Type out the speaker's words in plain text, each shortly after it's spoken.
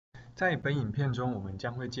在本影片中，我们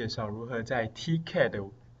将会介绍如何在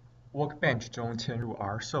TCAD Workbench 中嵌入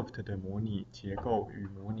RSoft 的模拟结构与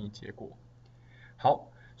模拟结果。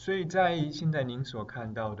好，所以现在您所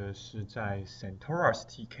看到的是在 Sentaurus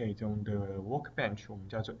TCAD 中的 Workbench， 我们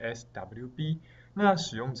叫做 SWB。那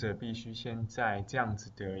使用者必须先在这样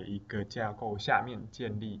子的一个架构下面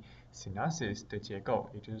建立 Synopsys 的结构，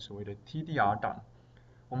也就是所谓的 TDR 档。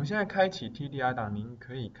我们现在开启 TDR 档，您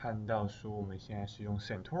可以看到说我们现在是用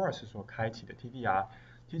Sentaurus 所开启的 TDR，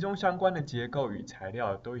 其中相关的结构与材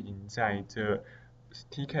料都已经在这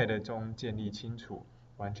TCAD 中建立清楚，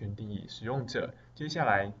完全定义使用者。接下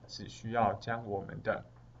来只需要将我们的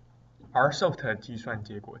RSoft 计算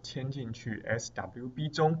结果嵌进去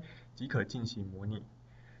SWB 中，即可进行模拟。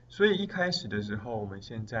所以一开始的时候，我们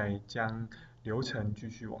现在将流程继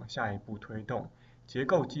续往下一步推动。结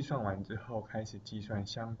构计算完之后，开始计算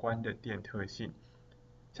相关的电特性。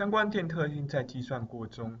相关电特性在计算过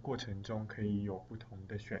程中可以有不同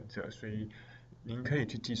的选择，所以您可以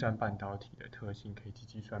去计算半导体的特性，可以去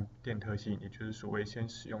计算电特性，也就是所谓先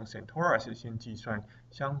使用 Sentaurus 先计算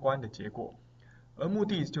相关的结果，而目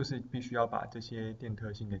的就是必须要把这些电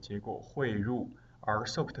特性的结果汇入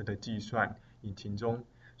RSoft 的计算引擎中。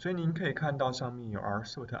所以您可以看到上面有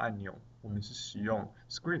RSoft 按钮，我们是使用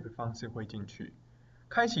script 方式汇进去。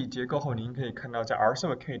开启结构后，您可以看到在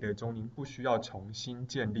RSoft CAD 中，您不需要重新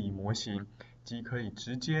建立模型，即可以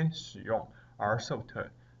直接使用 RSoft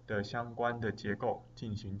的相关的结构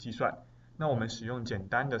进行计算。那我们使用简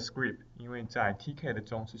单的 script， 因为在 TCAD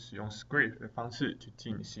中是使用 script 的方式去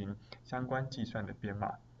进行相关计算的编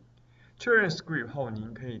码。确认 script 后，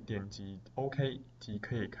您可以点击 OK， 即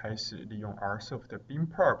可以开始利用 RSoft 的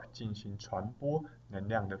BeamPROP 进行传播能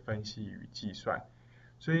量的分析与计算。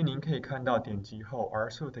所以您可以看到点击后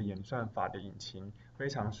RSoft 演算法的引擎非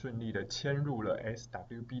常顺利的嵌入了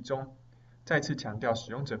SWB 中。再次强调，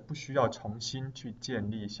使用者不需要重新去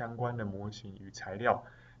建立相关的模型与材料，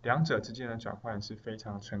两者之间的转换是非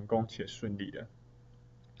常成功且顺利的。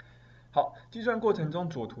好，计算过程中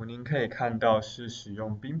左图您可以看到是使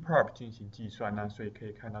用 BeamPROP 进行计算，那所以可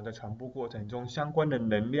以看到在传播过程中相关的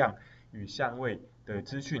能量与相位的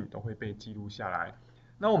资讯都会被记录下来。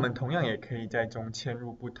那我们同样也可以在中嵌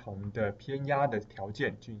入不同的偏压的条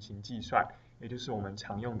件进行计算，也就是我们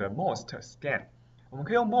常用的 MOST scan。我们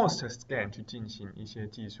可以用 MOST scan 去进行一些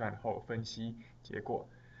计算后分析结果。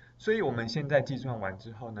所以我们现在计算完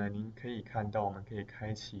之后呢，您可以看到我们可以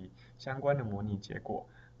开启相关的模拟结果。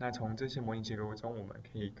那从这些模拟结果中，我们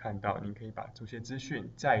可以看到，您可以把这些资讯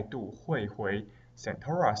再度汇回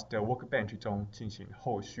Sentaurus 的 Workbench 中进行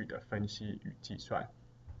后续的分析与计算。